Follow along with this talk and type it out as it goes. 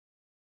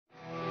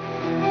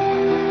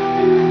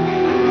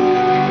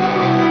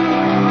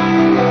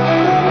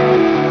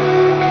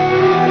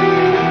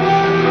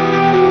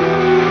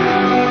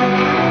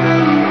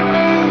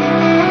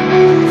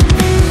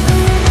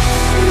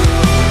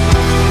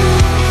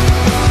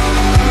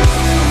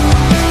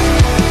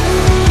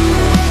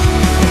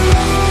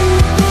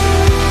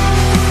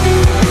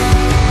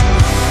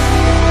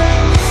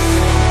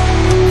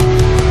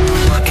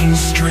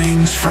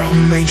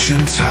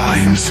ancient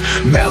times,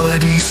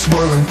 melodies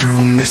swirling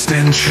through mist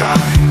and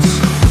chimes.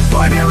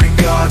 Binary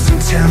gods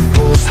and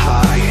temples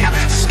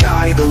high,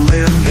 sky the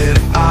limit,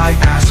 I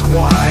ask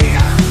why.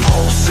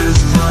 Pulses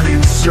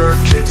running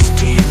circuits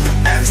deep,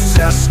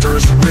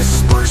 ancestors'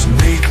 whispers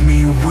make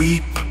me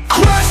weep.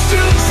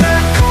 Questions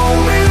echo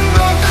in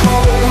the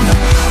cold,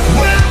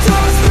 where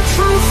does the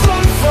truth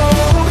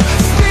unfold?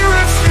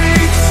 Spirit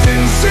speaks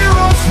in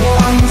zeros,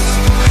 ones,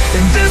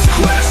 in this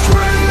quest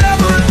we're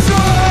never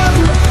done.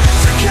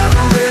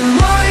 Together in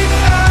light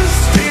and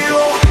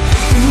steel,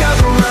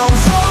 nether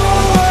realms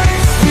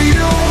always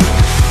feel.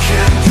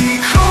 Can't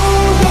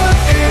decode what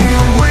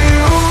ain't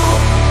real.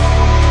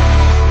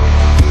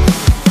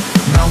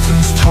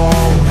 Mountains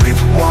tall with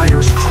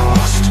wires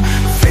crossed,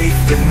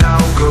 faith in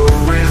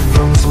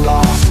algorithms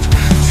lost.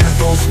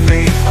 Temples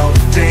made of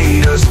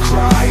data's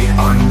cry,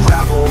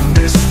 unravel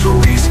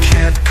mysteries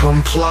can't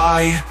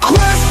comply.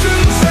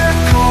 Questions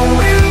echo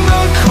in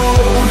the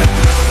code,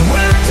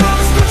 where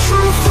does the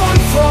truth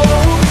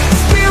unfold?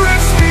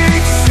 Spirit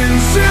speaks in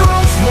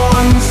zeros,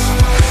 ones,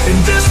 in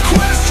this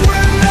quest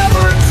we're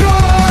never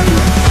done.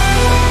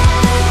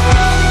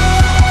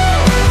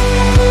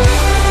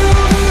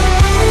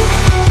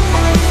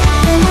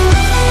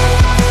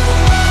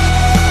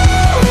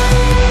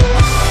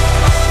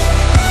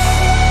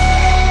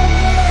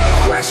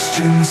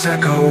 Questions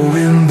echo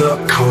in the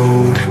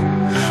code,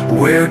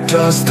 where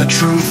does the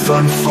truth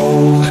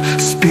unfold?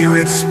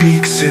 Spirit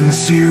speaks in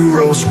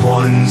zeros,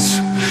 ones,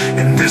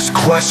 in this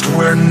quest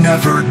we're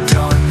never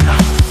done.